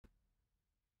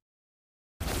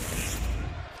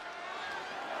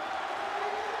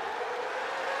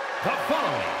The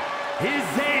following is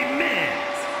a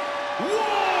men's Wargames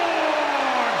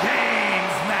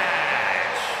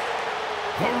match.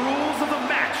 The rules of the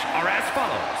match are as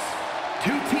follows.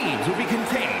 Two teams will be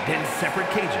contained in separate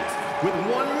cages, with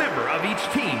one member of each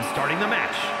team starting the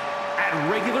match. At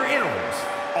regular intervals,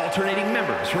 alternating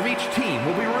members from each team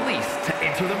will be released to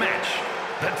enter the match.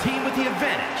 The team with the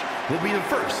advantage will be the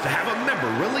first to have a member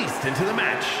released into the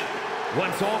match.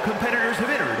 Once all competitors have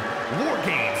entered,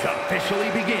 Wargames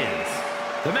officially begins.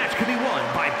 The match can be won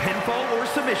by pinfall or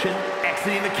submission.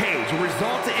 Exiting the cage will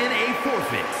result in a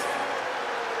forfeit.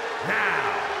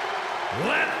 Now,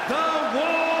 let the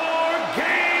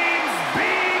Wargames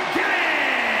begin!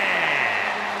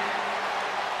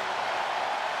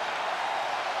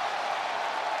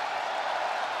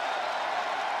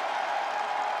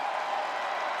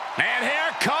 And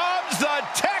here comes the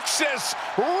Texas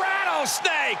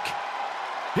Rattlesnake!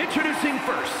 Introducing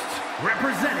first,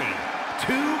 representing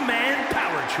two-man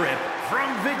power trip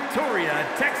from Victoria,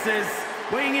 Texas,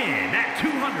 weighing in at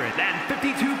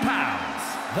 252 pounds,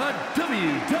 the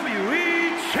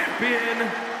WWE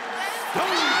Champion,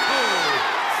 Stone Cold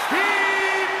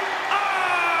Steve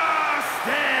Austin!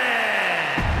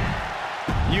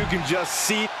 You can just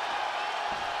see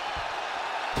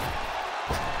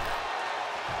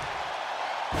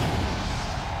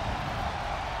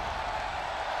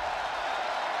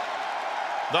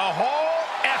the whole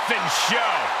effing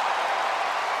show.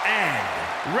 And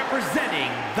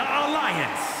representing the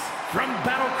Alliance from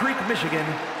Battle Creek, Michigan,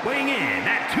 weighing in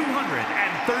at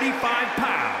 235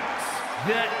 pounds,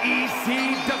 the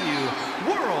ECW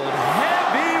World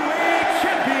Heavyweight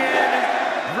Champion,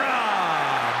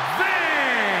 Rob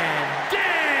Van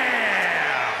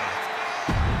Dam.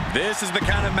 This is the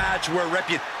kind of match where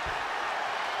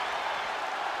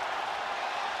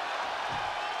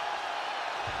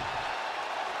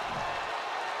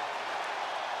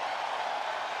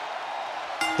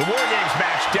The Wargames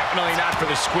match, definitely not for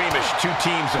the squeamish. Two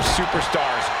teams of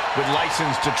superstars with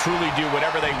license to truly do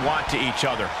whatever they want to each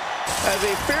other. As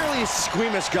a fairly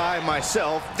squeamish guy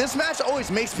myself, this match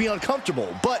always makes me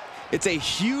uncomfortable, but it's a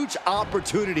huge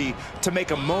opportunity to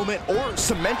make a moment or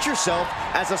cement yourself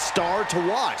as a star to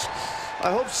watch.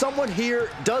 I hope someone here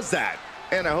does that,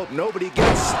 and I hope nobody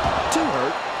gets too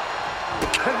hurt.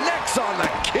 Connects on the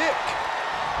kick.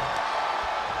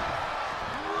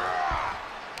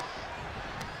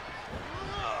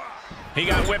 He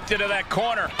got whipped into that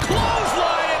corner.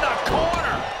 Clothesline in the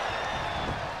corner.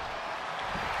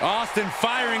 Austin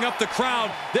firing up the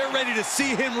crowd. They're ready to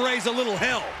see him raise a little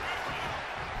hell.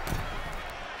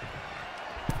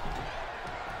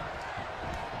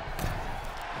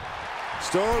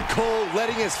 Stone Cold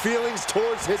letting his feelings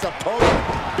towards his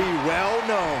opponent be well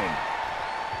known.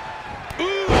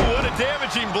 Ooh, what a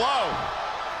damaging blow.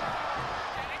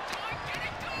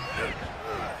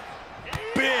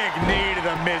 Big knee to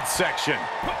the midsection.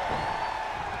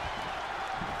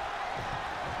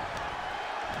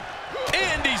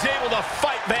 And he's able to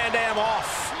fight Van Dam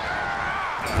off.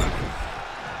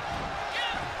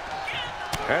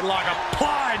 Headlock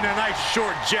applied and a nice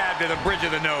short jab to the bridge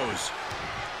of the nose.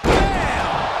 Bam!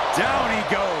 Down he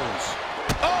goes.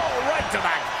 Oh, right to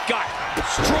the gut.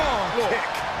 Strong kick.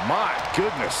 My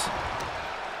goodness.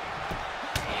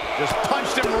 Just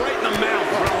punched him right in the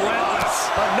mouth. Relentless.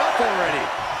 Enough already.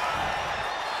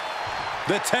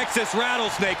 The Texas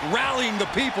Rattlesnake rallying the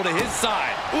people to his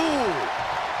side. Ooh.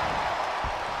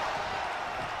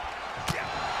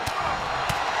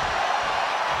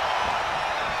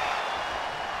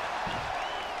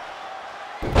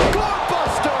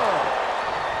 Gutbuster!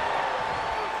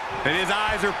 And his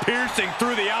eyes are piercing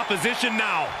through the opposition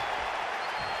now.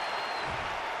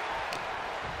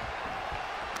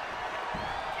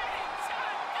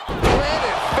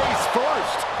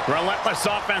 Relentless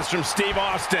offense from Steve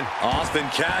Austin. Austin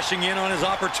cashing in on his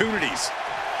opportunities.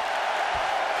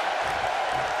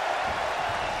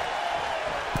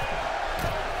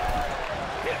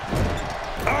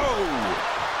 Oh!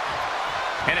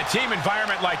 In a team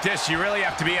environment like this, you really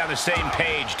have to be on the same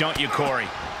page, don't you, Corey?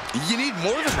 You need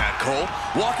more than that, Cole.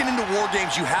 Walking into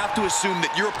Wargames, you have to assume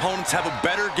that your opponents have a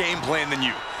better game plan than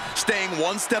you. Staying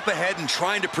one step ahead and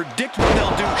trying to predict what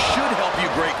they'll do should help you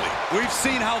greatly. We've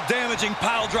seen how damaging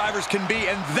pile drivers can be,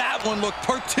 and that one looked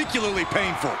particularly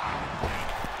painful.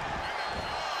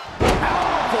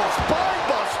 Powerful spine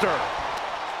buster.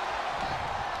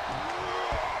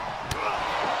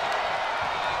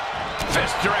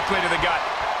 Fist directly to the gut.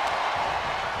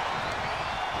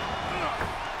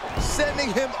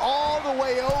 Sending him all the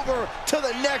way over to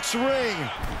the next ring.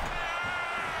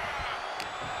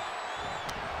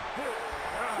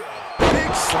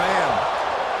 Big slam.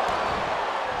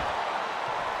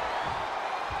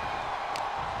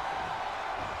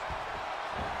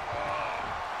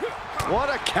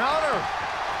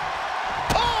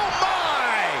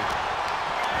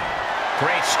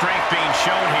 Great strength being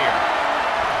shown here.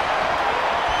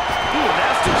 Ooh,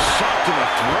 nasty shot to the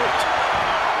throat.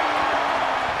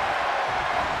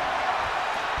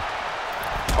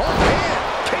 Oh, man.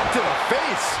 Kick to the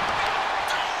face.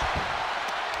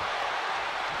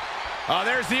 Oh,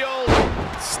 there's the old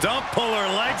stump puller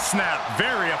leg snap.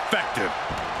 Very effective.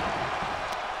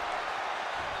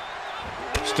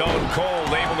 Stone Cold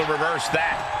able to reverse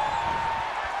that.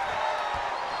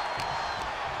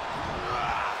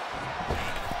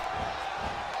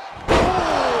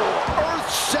 Oh,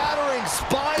 earth-shattering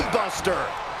spine buster.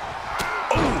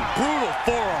 Ooh, brutal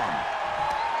forearm.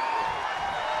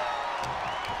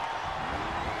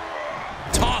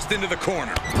 Tossed into the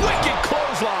corner. Wicked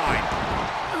clothesline.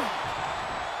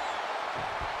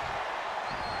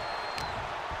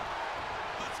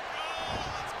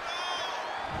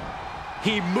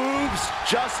 He moves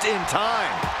just in time.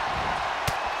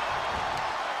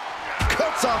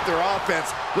 Cuts off their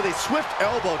offense with a swift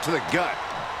elbow to the gut.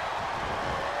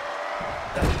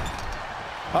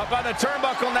 Up on the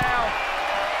turnbuckle now.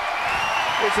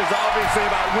 This is obviously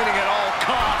about winning at all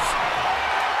costs.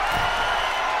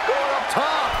 Going up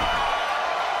top.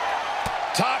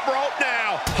 Top rope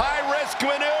now. High-risk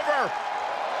maneuver.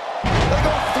 They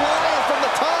go flying from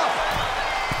the top.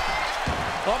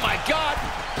 Oh, my God.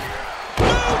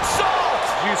 Moonsault!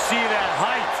 You see that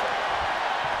height.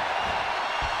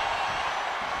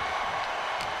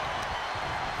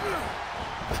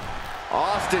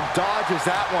 Austin dodges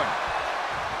that one.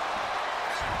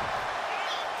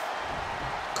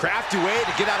 Crafty way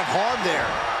to get out of harm there.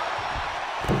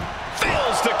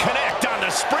 Fails to connect on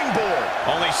the springboard.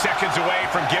 Only seconds away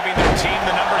from giving their team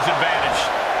the numbers advantage.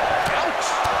 Ouch!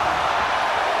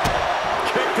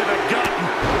 Kick to the gut.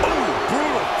 Ooh,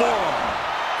 brutal forearm.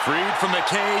 Freed from the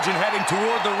cage and heading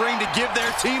toward the ring to give their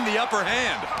team the upper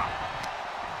hand.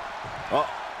 Oh,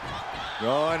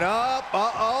 going up.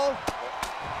 Uh-oh.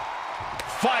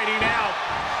 Fighting out.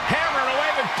 Hammering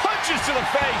away with punches to the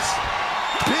face.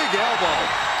 Big elbow.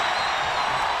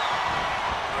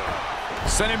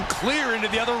 Sent him clear into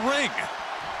the other ring.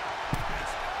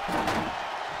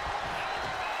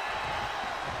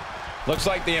 Looks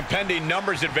like the impending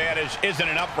numbers advantage isn't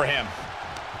enough for him.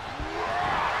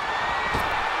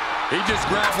 He just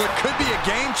grabbed what could be a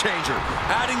game changer,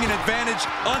 adding an advantage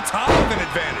on top of an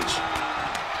advantage.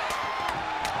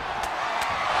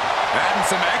 Adding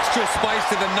some extra spice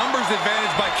to the numbers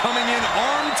advantage by coming in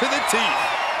armed to the teeth.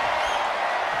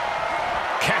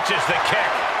 Catches the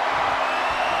kick.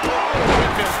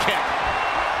 With his kick.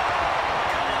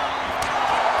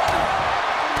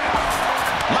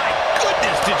 My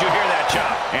goodness, did you hear that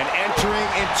chop? And entering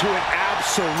into an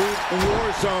absolute war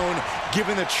zone,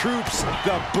 giving the troops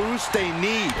the boost they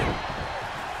need.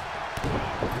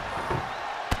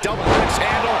 Double axe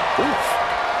handle. Oof.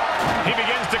 He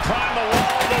begins to climb the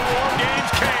wall of the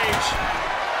Wargames cage.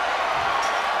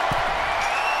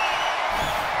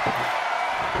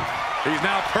 He's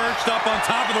now perched up on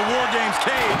top of the Wargames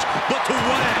cage, but to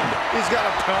what end? He's got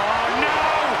a... Oh, no!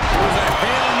 It was a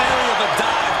Hail Mary of a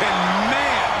dive, and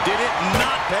man, did it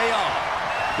not pay off.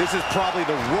 This is probably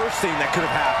the worst thing that could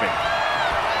have happened.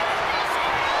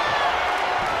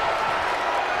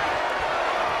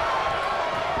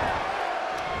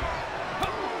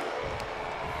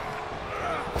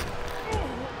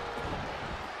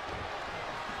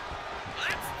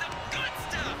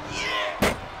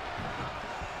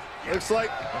 Looks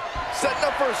like setting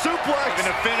up for a suplex. Going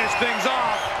to finish things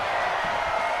off.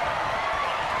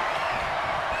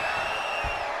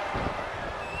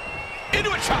 Into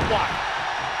a chop block.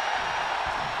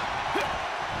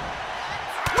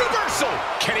 Reversal.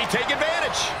 Can he take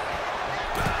advantage?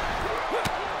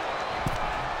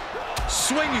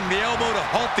 Swinging the elbow to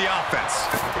halt the offense.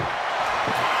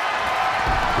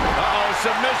 Uh-oh,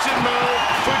 submission move.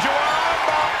 Fujiwara.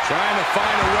 Trying to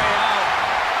find a way out.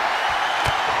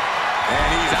 And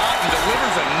he's out and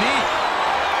delivers a knee.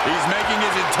 He's making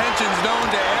his intentions known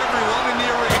to everyone in the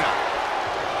arena.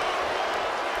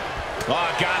 Oh,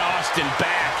 got Austin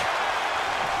back.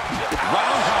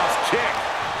 Roundhouse kick.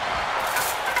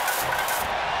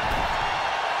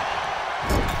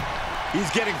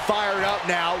 He's getting fired up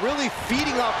now, really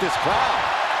feeding off this crowd.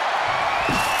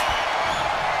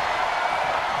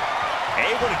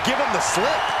 Able to give him the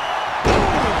slip.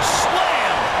 Boom,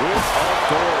 slam. With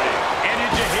authority. And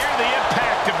did you hear the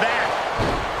impact of that?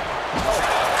 Oh,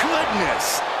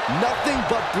 goodness. Nothing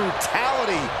but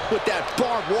brutality with that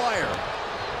barbed wire.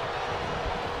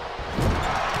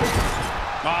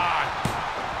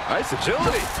 Nice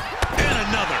agility. And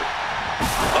another.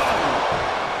 Oh.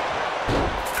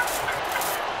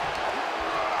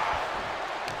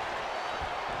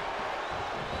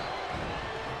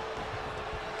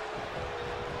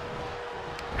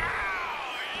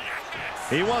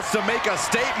 He wants to make a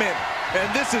statement,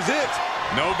 and this is it.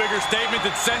 No bigger statement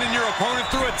than sending your opponent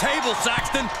through a table,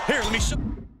 Saxton. Here, let me show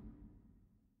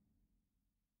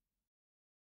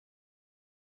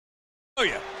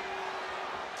you.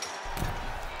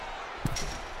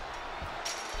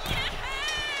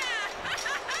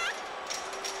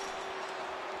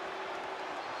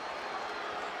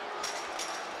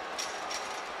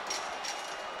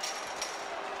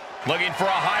 Looking for a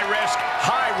high-risk,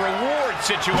 high-reward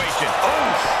situation.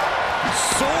 Oh,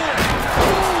 sword.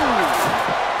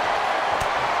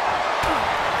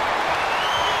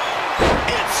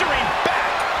 Answering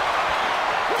back.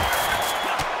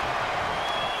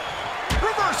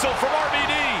 Reversal from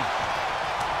RVD.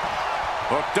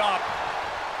 Hooked up.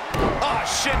 Ah,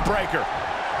 shin breaker.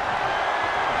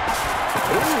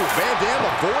 Ooh, Van Dam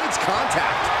avoids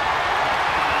contact.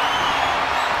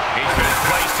 He's been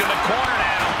placed in the corner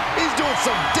now. He's doing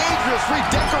some dangerous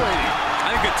redecorating.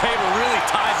 I think the table really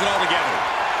ties it all together.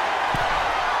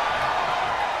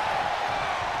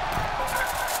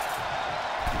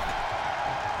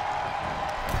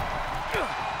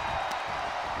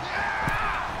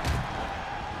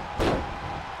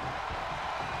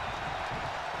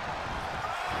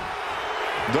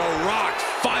 The Rock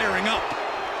firing up.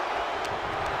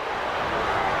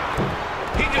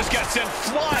 He just got sent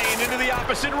flying into the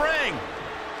opposite ring.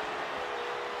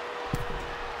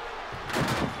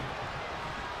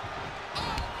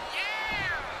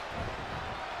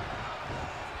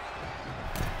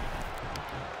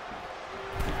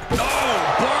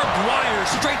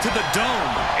 Straight to the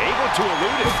dome. Able to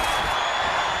elude it.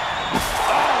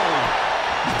 Oh!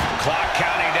 Clock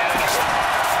counting down.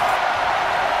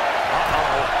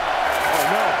 Uh-oh. Oh,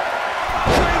 no.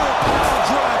 Cradle pile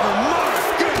driver, my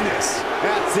goodness.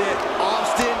 That's it.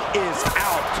 Austin is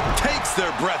out. Takes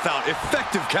their breath out.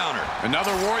 Effective counter.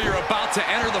 Another warrior about to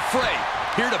enter the fray.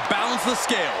 Here to balance the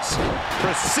scales.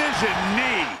 Precision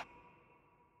knee.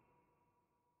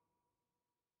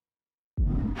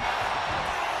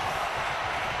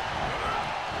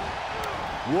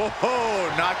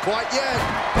 Whoa, not quite yet.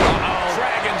 Uh-oh.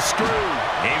 Dragon screw.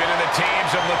 Even in the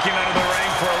teams are looking under the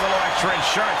ring for a little extra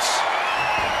insurance.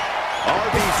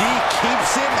 RVD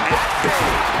keeps him at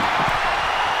bay.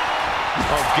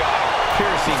 Oh, God.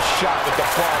 Piercing shot with the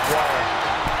barbed wire.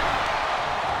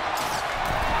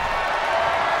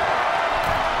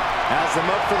 Has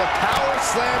him up for the power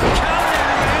slam. Counter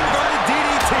in by the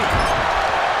DDT.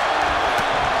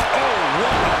 Oh,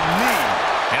 what a knee.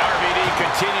 And RVD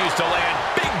continues to land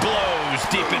big blows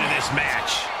deep into this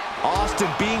match. Austin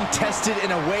being tested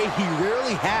in a way he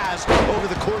rarely has over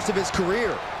the course of his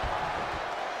career.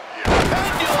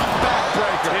 Pendulum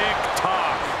backbreaker.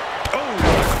 Tick-tock. Oh,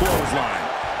 what a clothesline.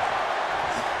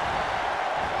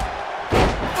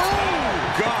 Oh,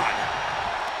 God.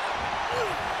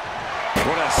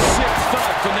 What a sick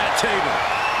thud from that table.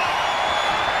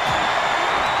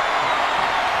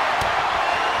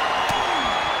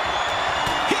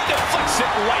 He deflects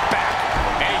it right back.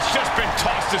 And he's just been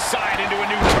tossed aside into a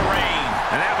new terrain.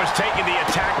 And that was taking the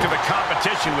attack to the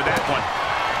competition with that one.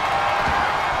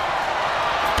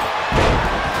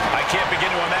 I can't begin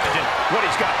to imagine what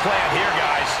he's got planned here,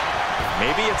 guys.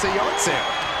 Maybe it's a yard sale.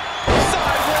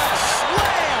 Sidewalk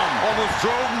slam. Almost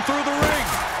drove him through the ring.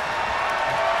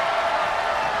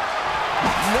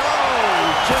 No,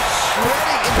 just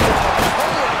shredding into the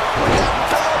opponent with that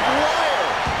barbed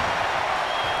wire.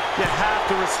 You have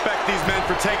to respect these men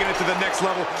for taking it to the next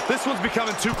level. This one's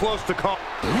becoming too close to call.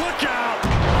 Look out!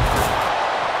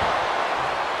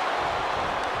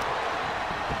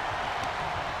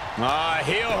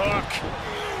 Heel hook.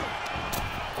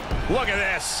 Look at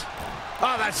this.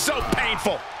 Oh, that's so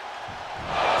painful.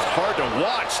 It's hard to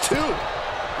watch, too.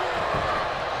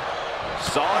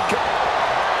 Saw it.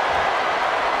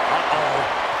 Uh-oh.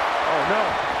 Oh, no.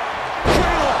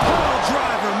 Cradle pile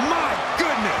driver, my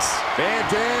goodness! Van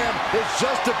Dam is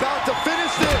just about to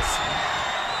finish this.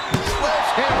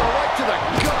 Sledgehammer right to the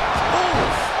gut.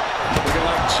 Oof. Looking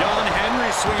like John Henry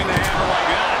swinging the hammer like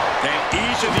that. And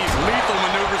each of these lethal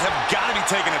maneuvers have got to be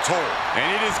taking a toll.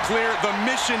 And it is clear the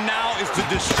mission now is to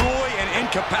destroy and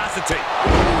incapacitate.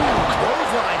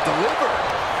 Clothesline delivered.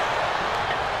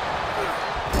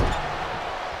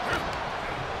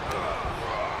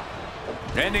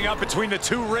 Ending up between the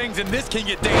two rings, and this can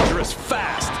get dangerous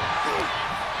fast.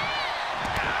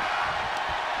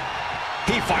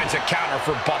 He finds a counter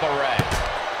for Bubba Ray.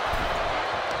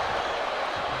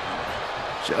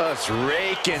 Just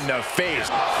rake in the face.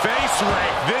 Face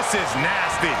rake, this is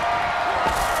nasty.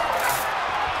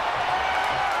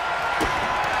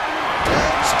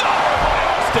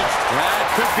 That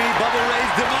could be Bubba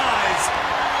Ray's demise.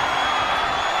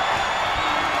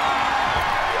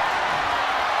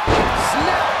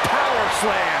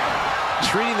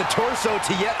 treating the torso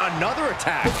to yet another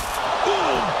attack.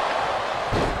 Ooh.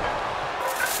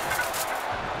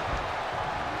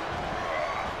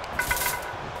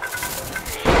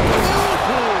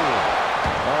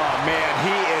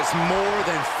 More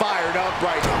than fired up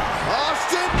right now.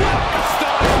 Austin!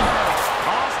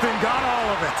 Austin got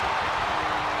all of it.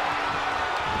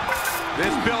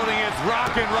 This building is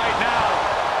rocking right now.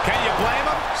 Can you blame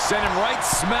him? Send him right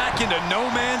smack into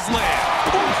no man's land.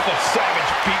 Oof, a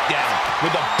savage beatdown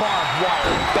with a barbed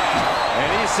wire bat. And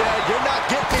he said, "You're not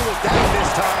getting me with that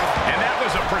this time." And that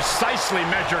was a precisely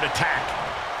measured attack.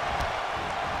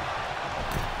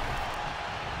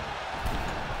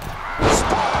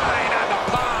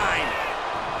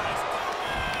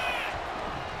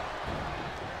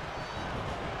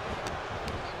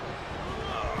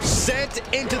 Sent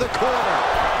into the corner.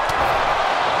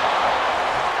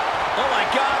 Oh my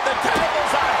God, the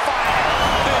table's on fire.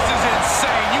 This is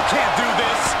insane. You can't do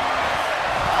this.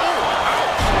 Oh,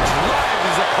 ouch. Drives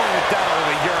his opponent down with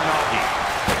a Uranagi.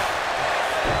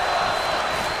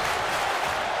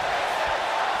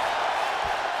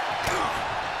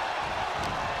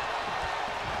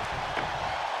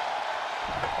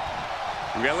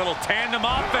 We got a little tandem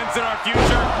offense in our future.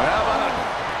 How about it?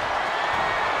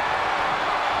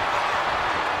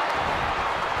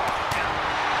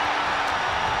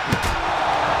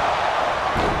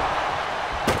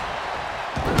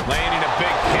 Landing a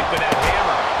big kick with that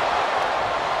hammer.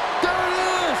 There it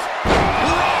is!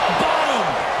 Rock bottom.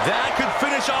 That could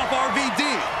finish off RVD.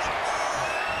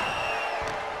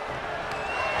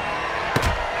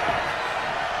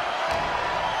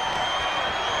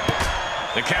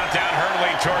 The countdown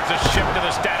hurtling towards a shift to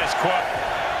the status quo.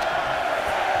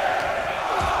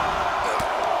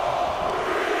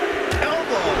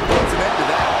 Elbow puts an end to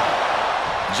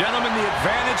that. Gentlemen, the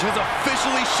advantage has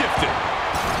officially shifted.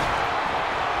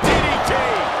 DDT!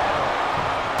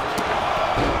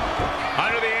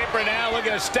 Under the apron now,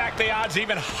 looking to stack the odds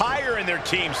even higher in their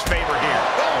team's favor here.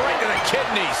 Oh, right to the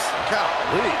kidneys.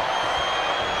 Golly.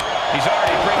 He's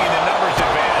already bringing the numbers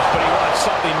advantage, but he wants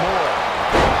something more.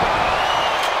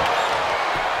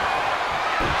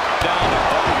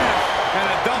 And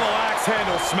a double axe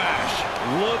handle smash.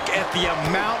 Look at the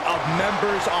amount of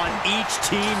members on each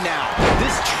team now.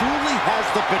 This truly has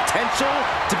the potential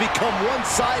to become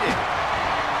one-sided.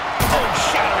 Oh,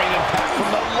 shattering impact from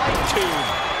the light tube.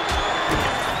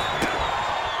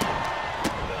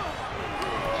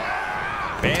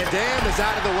 Van Dam is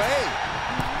out of the way.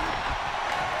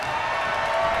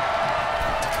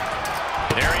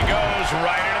 There he goes,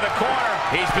 right into the corner.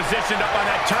 He's positioned up on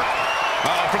that turf.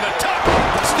 From the top,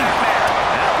 snapmare.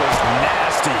 That was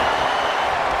nasty.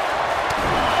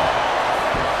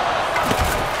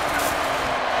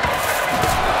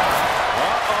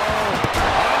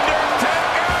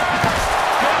 Undertaker!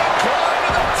 Gonna climb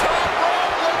to the top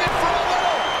rope, looking for a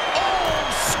little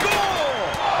old school.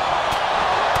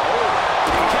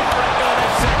 Kick right into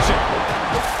this section.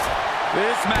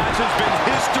 This match has been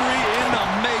history in the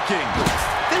making.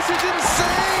 This is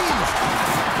insane!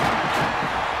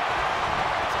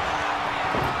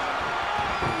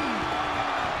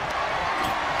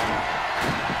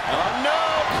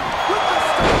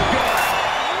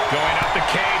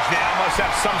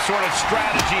 Have some sort of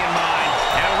strategy in mind,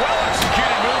 and a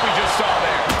well-executed move we just saw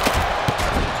there.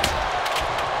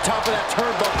 Top of that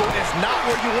turnbuckle is not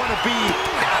where you want to be.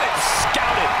 Got it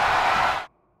scouted.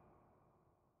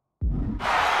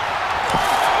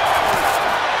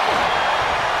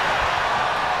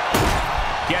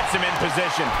 Gets him in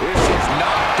position. This is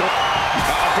not good.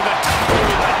 From the top of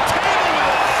the table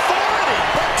with authority.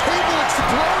 That table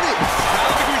exploded. I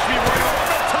don't think we should be worried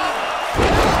about the top.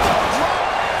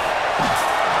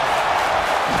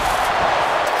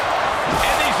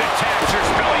 Attacks are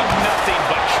spelling nothing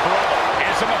but trouble.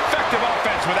 And some effective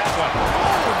offense with that one. Oh,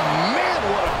 man,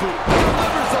 what a boot.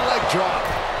 Delivers the leg drop.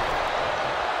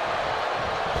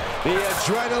 The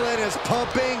adrenaline is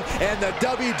pumping, and the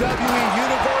WWE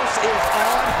Universe is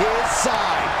on his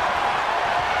side.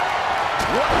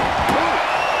 What a boot.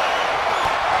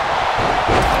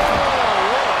 Oh,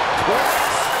 what a press.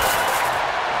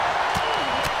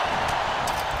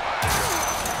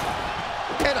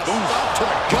 And a stop to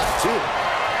the gut, too.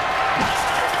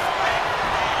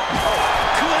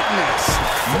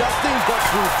 Nothing but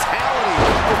brutality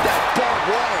with that barbed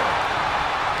wire.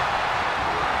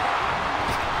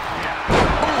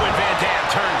 Ooh, and Van Dam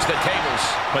turns the tables.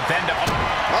 But then to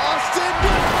Austin,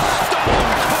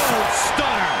 Stone Cold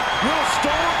Stunner. will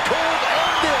Stone Cold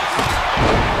end this?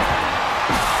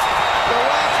 The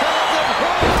Rock has him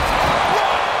hooked.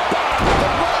 The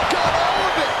Rock got all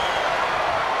of it.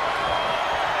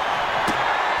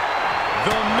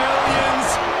 The millions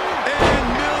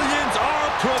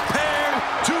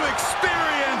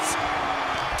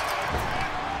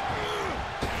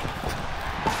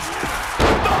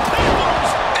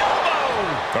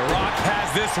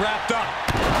this wrapped up.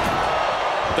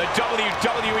 The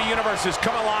WWE Universe has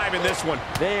come alive in this one.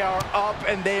 They are up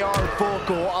and they are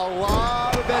vocal. A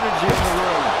lot of energy in the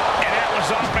room. And that was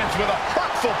offense with a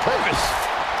hurtful purpose.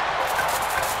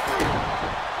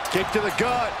 Kick to the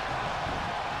gut.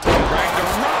 Dragged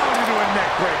around into a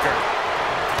neck breaker.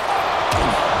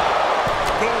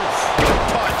 Oof.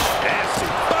 Punch. Nasty.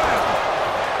 Bam.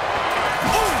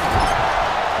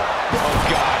 Oh,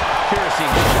 God.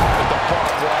 Piercing shot with the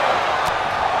barbed wire.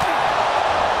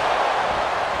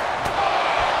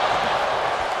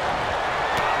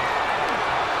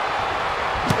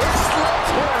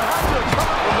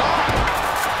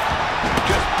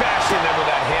 Just bashing them with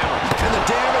that hammer. And the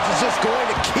damage is just going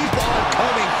to keep on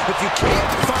coming if you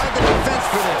can't find the defense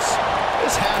for this.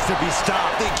 This has to be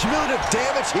stopped. The cumulative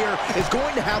damage here is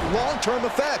going to have long-term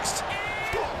effects.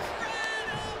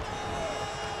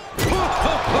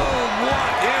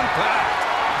 What impact!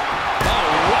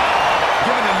 Oh, wow!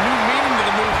 Giving a new meaning to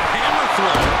the move hammer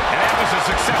throw. And that was a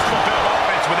successful bit of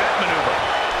offense with that maneuver.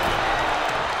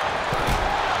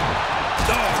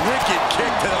 Oh, wicked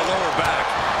kick to the lower back.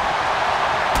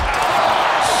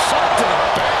 Shot to the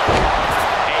back.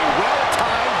 A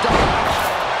well-timed dodge.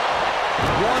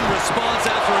 One response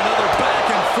after another. Back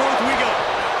and forth we go.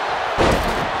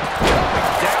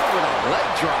 Down with a leg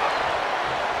drop.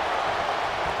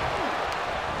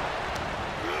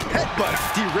 Headbutt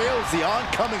derails the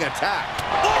oncoming attack.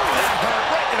 Oh, that hurt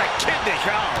right to the kidney.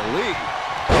 Golly.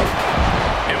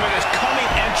 And with his coming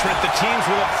entrant, the teams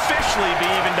will officially be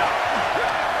evened up.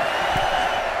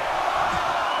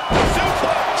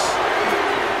 Suplex.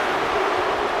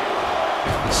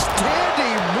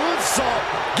 Standing moonsault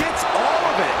gets all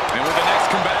of it. And with the next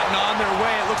combatant on their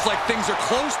way, it looks like things are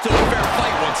close to a fair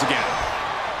fight once again.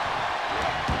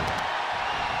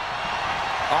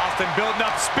 Austin building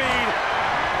up speed.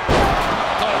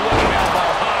 Oh, look at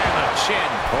elbow high on the chin.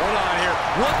 Hold on here.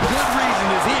 What good reason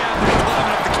does he have to be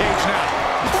climbing up the cage now?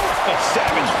 A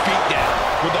savage beatdown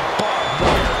with a barbed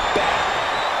wire bat.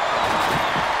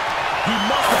 He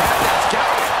must have had that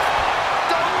scalp.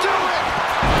 Don't do it.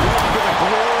 Looking for the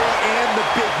glory and the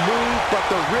big move, but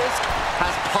the risk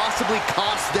has possibly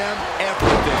cost them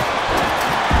everything.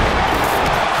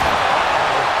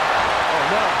 Oh,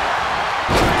 no.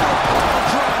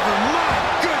 Driver, my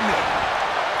goodness.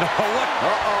 What?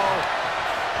 Uh-oh.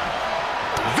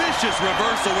 Vicious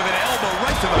reversal with an elbow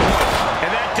right to the punch. And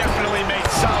that definitely made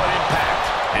solid impact.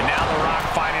 And now The Rock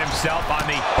finding himself on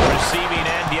the receiving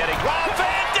end yet again. Oh,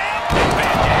 Van Dam!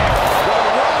 Van Dam. The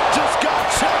Rock just got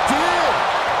checked in.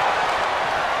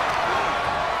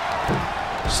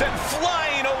 Sent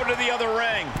flying over to the other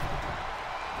ring.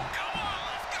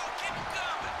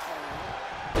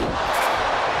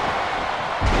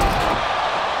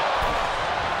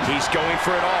 He's going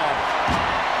for it all.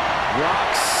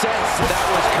 Rock sensed that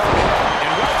was coming.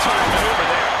 And well-timed maneuver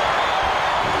there.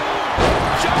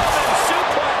 German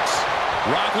suplex.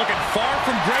 Rock looking far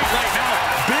from great right now.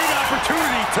 Big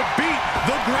opportunity to beat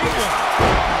the Great One.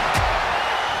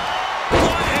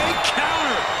 What a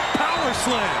counter. Power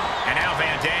slam. And now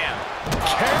Van Dam.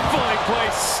 Carefully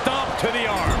placed stomp to the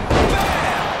arm.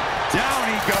 Bam!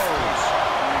 Down he goes.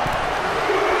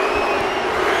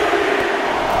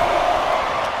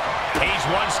 He's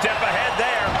one step ahead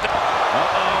there.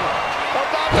 Uh-oh.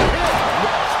 About to hit.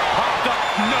 Popped up.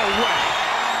 No way.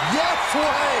 Yes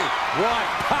way. What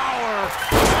power.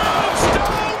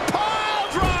 Stone pile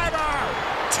driver.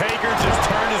 Taker just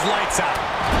turned his lights out.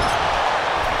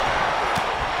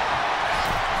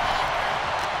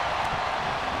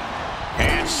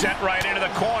 And sent right into the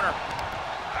corner.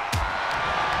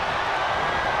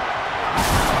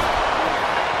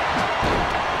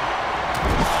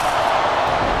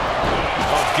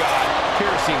 Oh, God.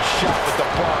 Piercing shot with the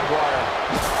barbed wire.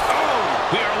 Oh,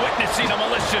 we are witnessing a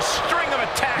malicious string of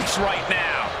attacks right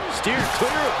now. Steered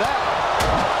clear of that.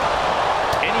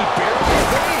 And he barely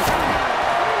escaped.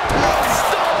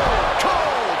 Stone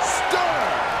Cold Stunner.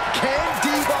 Can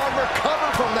Devon recover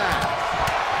from that?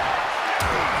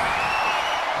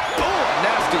 Oh,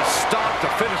 nasty stop to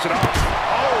finish it off.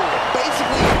 Oh,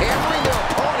 basically hammering their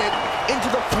opponent into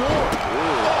the floor.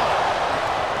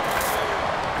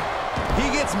 He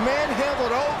gets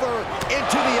manhandled over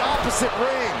into the opposite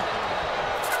ring.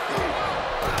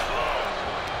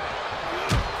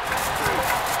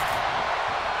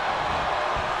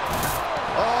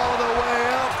 All the way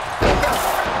up.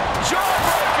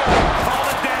 Jawbreaker. Call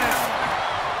it down.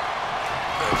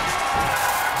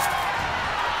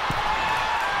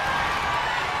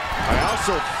 I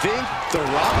also think The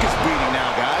Rock is bleeding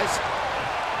now, guys.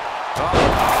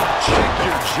 Check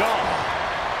your jaw.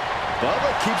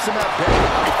 Bubba keeps him at bay.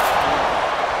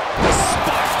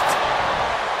 Spiked.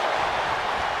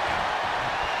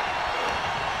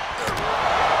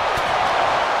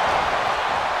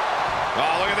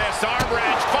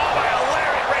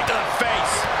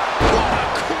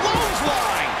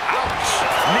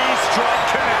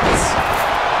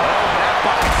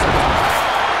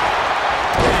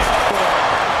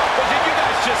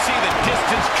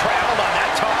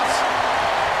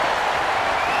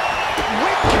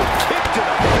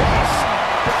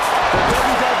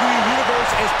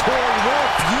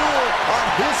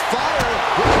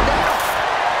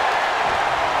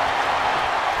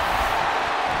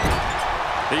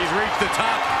 reach the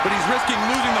top, but he's risking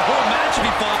losing the whole match if he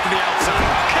falls to the outside.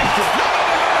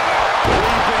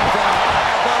 Leaping from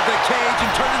high above the cage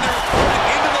and turning their opponent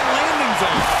into the landing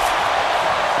zone.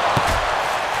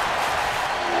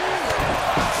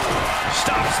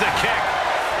 Stops the kick.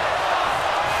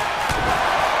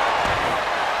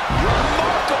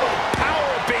 Remarkable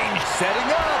power beam setting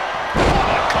up.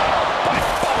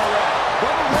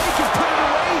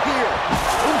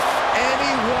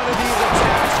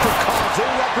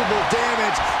 Irreparable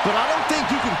damage, but I don't think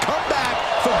you can come back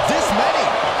from this many.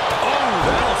 Oh,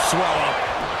 that'll swell up.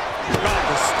 Oh,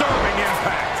 disturbing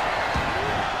impact.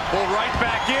 Pull right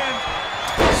back in.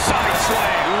 Side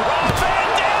slam. Van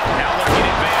Dam. Now looking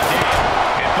at Van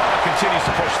Dam. And Bubba continues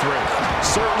to push through.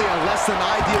 Certainly a less than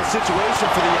ideal situation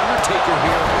for The Undertaker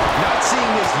here. Not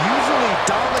seeing his usually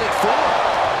dominant form.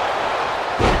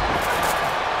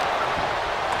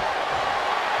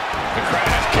 The crowd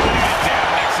is counting it down.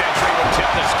 Next entry will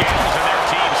tip the scales in their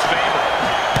team's favor.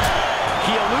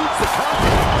 He eludes the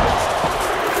contact.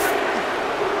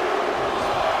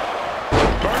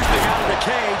 Bursting out of the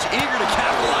cage, eager to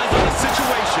capitalize on the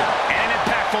situation. And an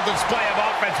impactful display of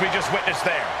offense we just witnessed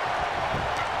there.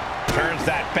 Turns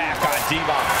that back on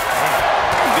Devon.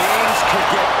 Things could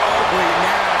get ugly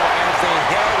now as they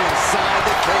head inside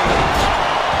the cage.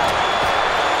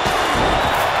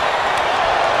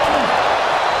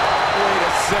 Wait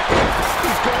a second.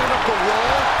 He's going up the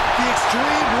wall. The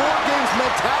extreme Wargames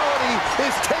mentality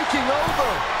is taking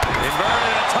over.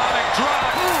 Inverted atomic drop.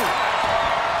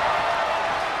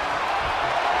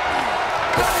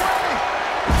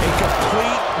 A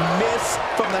complete miss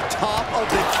from the top of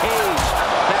the cage.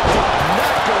 That did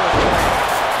not go away.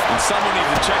 And someone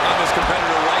needs to check on this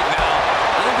competitor right now.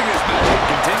 I don't think this match can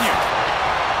continue.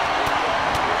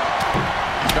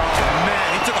 Oh, man,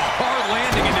 he took a hard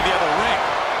landing into the other ring.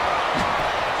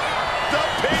 The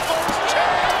People's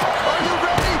Champ! Are you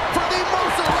ready for the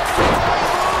most electrifying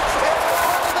moves in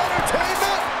all of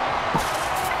entertainment?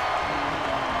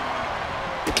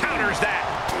 Counters that.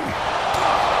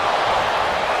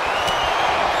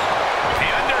 The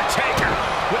Undertaker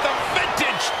with a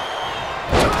vintage.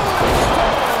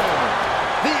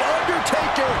 The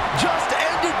Undertaker just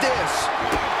ended this.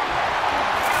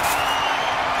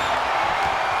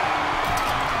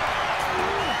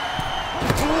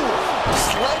 Ooh,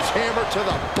 sledgehammer to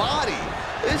the body.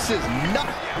 This is not.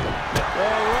 The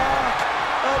Rock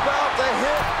about to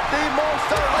hit the most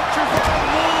electrifying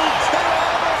move in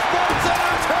all of sports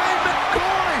entertainment.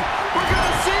 Corey, we're going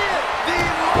to see it. The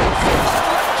most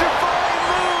electrifying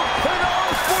move in all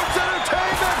of sports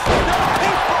entertainment. The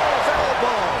People's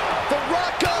Elbow. The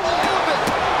Rock got all of it.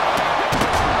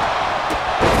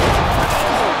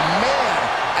 Oh, man.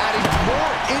 Adding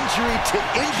more injury to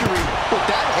injury with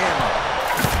that hammer.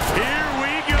 Here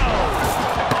we go.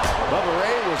 Bubba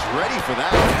Ray was ready for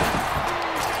that.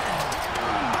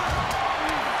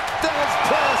 Does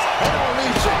press and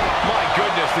unleash it. My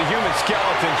goodness, the human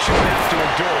skeleton shouldn't have to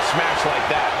endure a smash like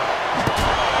that.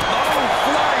 Oh,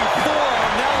 flying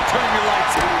forearm. Now turn your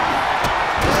lights on.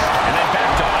 And then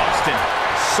back to Austin.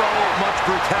 So much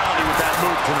brutality with that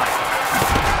move tonight.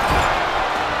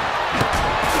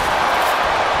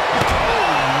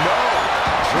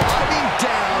 Driving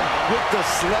down with the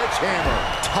sledgehammer.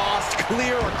 Tossed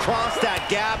clear across that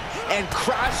gap and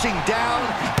crashing down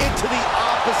into the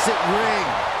opposite ring.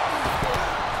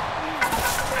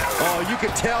 Oh, you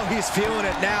can tell he's feeling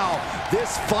it now.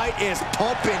 This fight is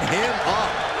pumping him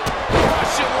up.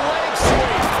 Russian leg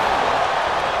sweep.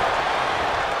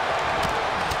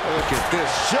 Look at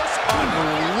this, just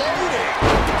unloading.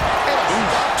 And a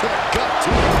stop to the gut,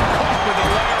 too. Caught with the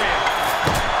lariat.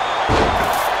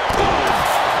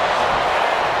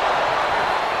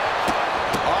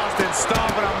 Austin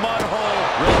stomping a mud hole,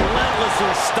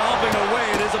 relentlessly stomping away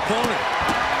at his opponent.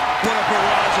 What a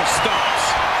barrage of stomps.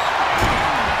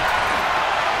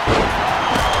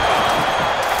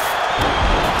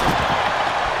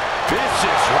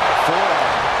 Vicious right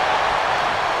forearm.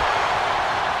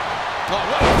 Oh,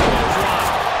 what a clothesline.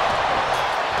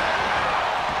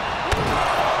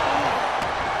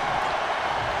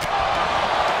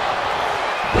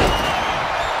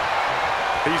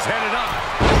 He's headed up.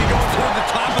 He goes toward the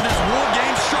top of this War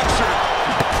Game structure.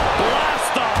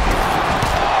 Blast off.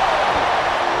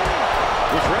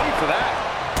 Was ready for that.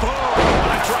 Boom.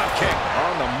 A drop kick.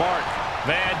 On the mark.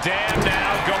 Van Dam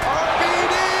now go.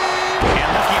 RVD! And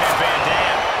looking at Van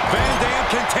Dam. Van Dam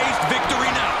can taste victory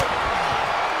now.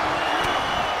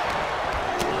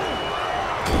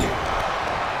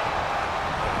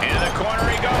 In the corner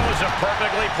he goes. A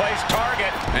perfectly placed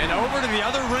target. And over to the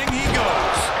other ring he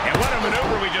goes. And what a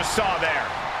maneuver we just saw there.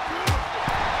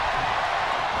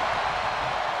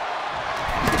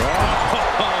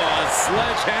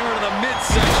 sledgehammer to the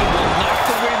midsection will knock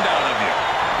the wind out of you.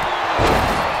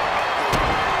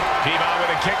 Pivot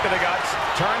with a kick to the guts.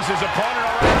 Turns his opponent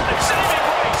around and saving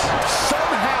grace.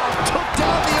 Somehow took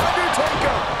down The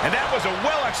Undertaker. And that was a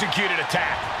well-executed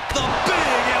attack. The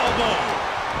big elbow.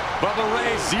 Bubba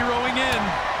Ray zeroing in.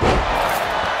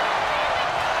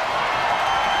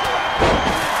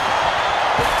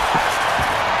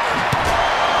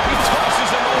 He tosses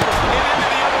him over and into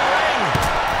the other ring.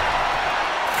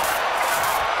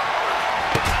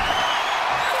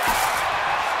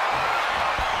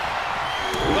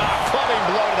 Clubbing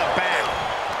blow to the back.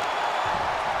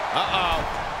 Uh-oh.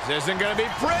 This isn't going to be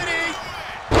pretty.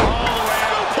 All the way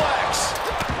out. Suplex.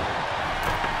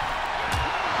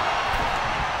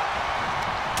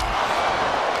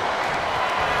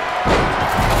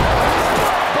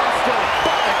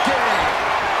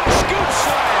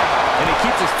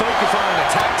 Keeps his focus on an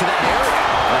attack to that area.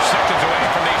 We're seconds away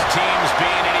from these teams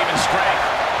being at even strength.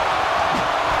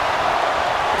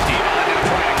 Devon now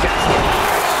trying to catch the ball.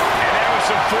 And there was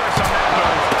some force on that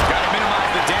move. Got to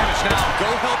minimize the damage now.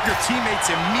 Go help your teammates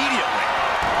immediately.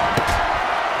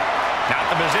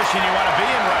 Not the position you want to be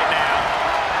in right now.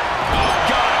 Oh,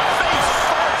 God, face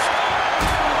first.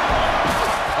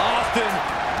 Austin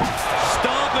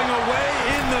stomping away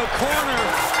in the corner.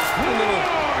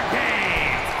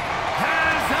 Wargames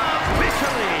has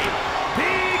officially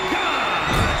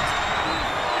begun.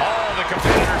 All the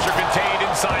competitors are contained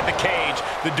inside the cage.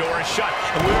 The door is shut,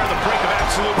 and we're on the brink of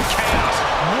absolute chaos.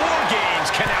 Wargames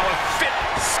can now have fit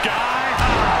sky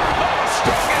high. Oh,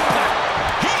 strong impact.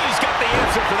 He's got the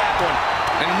answer for that one.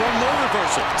 And one more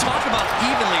reversal. Talk about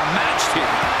evenly matched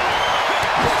here.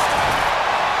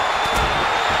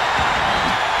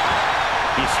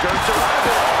 He skirts around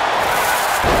it.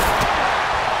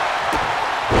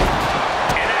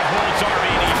 And that holds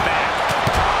RVD back.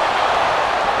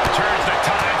 Turns the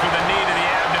tide for the knee to the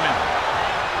abdomen.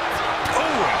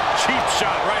 Oh, cheap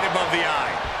shot right above the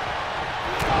eye.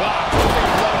 Blow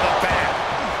to the back.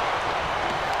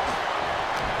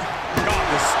 Oh,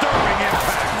 disturbing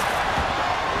impact.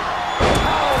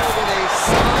 Power with a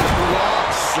sonic rock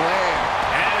slam.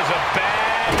 That is a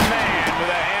bad man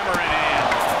with a hammer in hand.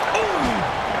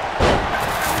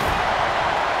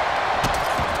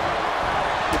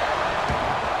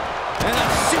 And a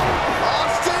super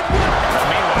Austin.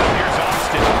 Meanwhile, here's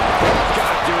Austin.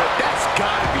 Gotta do it. That's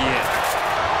gotta be it.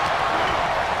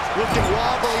 Looking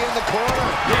wobbly in the corner.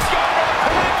 He's got it.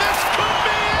 This could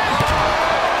be it.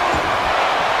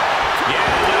 Yeah,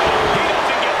 no, he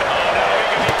doesn't get the... Oh, no, he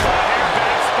can be caught here.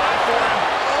 Bad spot for him.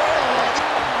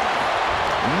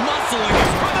 Muscling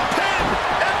it. For the pin.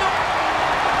 And the...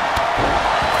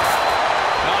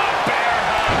 Oh, bear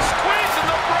hug. Squeezing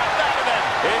the breath out of them.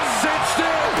 It's cinched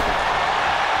in.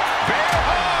 Bear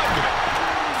hug.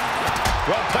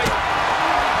 Well played.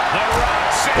 The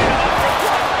Rock setting up for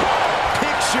one ball.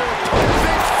 Picture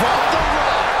perfect from The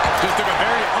Rock. Just took a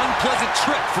very unpleasant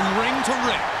trip from ring to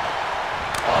ring.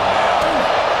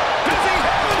 Does he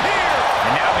have it here?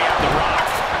 And now we have The Rock.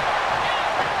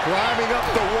 Climbing up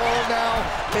the wall now,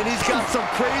 and he's got some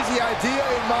crazy idea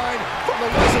in mind from the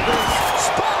looks of this.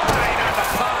 Spine on the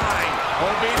pine.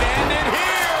 Hoping to end it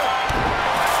here.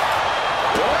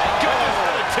 Oh, goodness,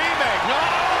 for the teammate. No!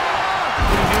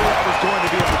 He knew that was going to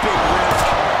be a big risk.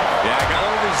 Yeah, I got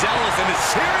overzealous in his...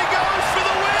 Here he goes for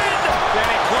the win. Then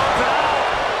he closes out.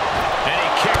 And he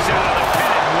kicks out of the pin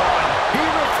at one. He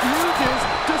refuses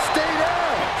to stay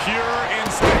down. Pure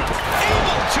instinct.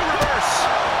 Able to reverse.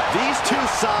 These two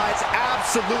sides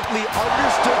absolutely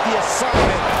understood the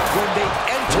assignment when they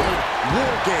entered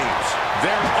War Games.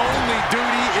 Their only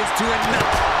duty is to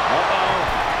announce.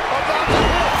 About to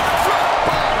hit front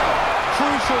bottom.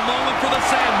 Crucial moment for the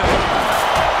Sandman.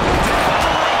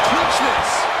 Clinch this.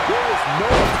 There is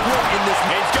no split in this.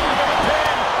 He's going for the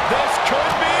pin. This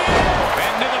could be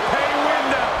into the pay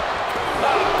window.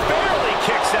 Barely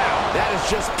kicks out. That is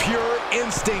just pure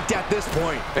instinct at this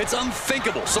point. It's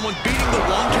unthinkable. Someone beating the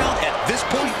 1 count at this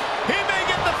point. He may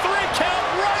get the 3 count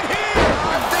right here.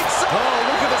 I think so. Oh,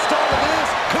 look at the start of this.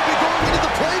 Could be going into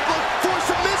the playbook for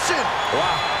submission.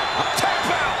 Wow. Tap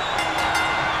out.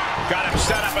 Got him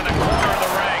set up in the corner of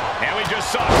the ring. And we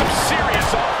just saw some serious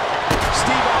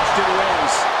Steve Austin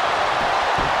wins.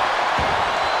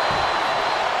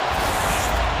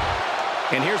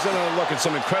 And here's another look at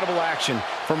some incredible action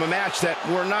from a match that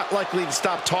we're not likely to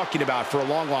stop talking about for a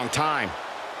long, long time.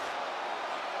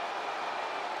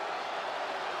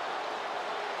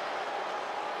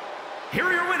 Here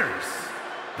are your winners.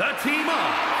 The team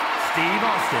of Steve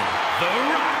Austin, The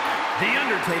Rock, The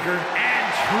Undertaker,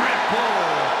 and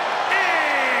Triple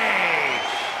H.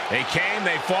 They came,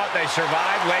 they fought, they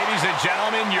survived. Ladies and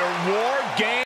gentlemen, your War Games.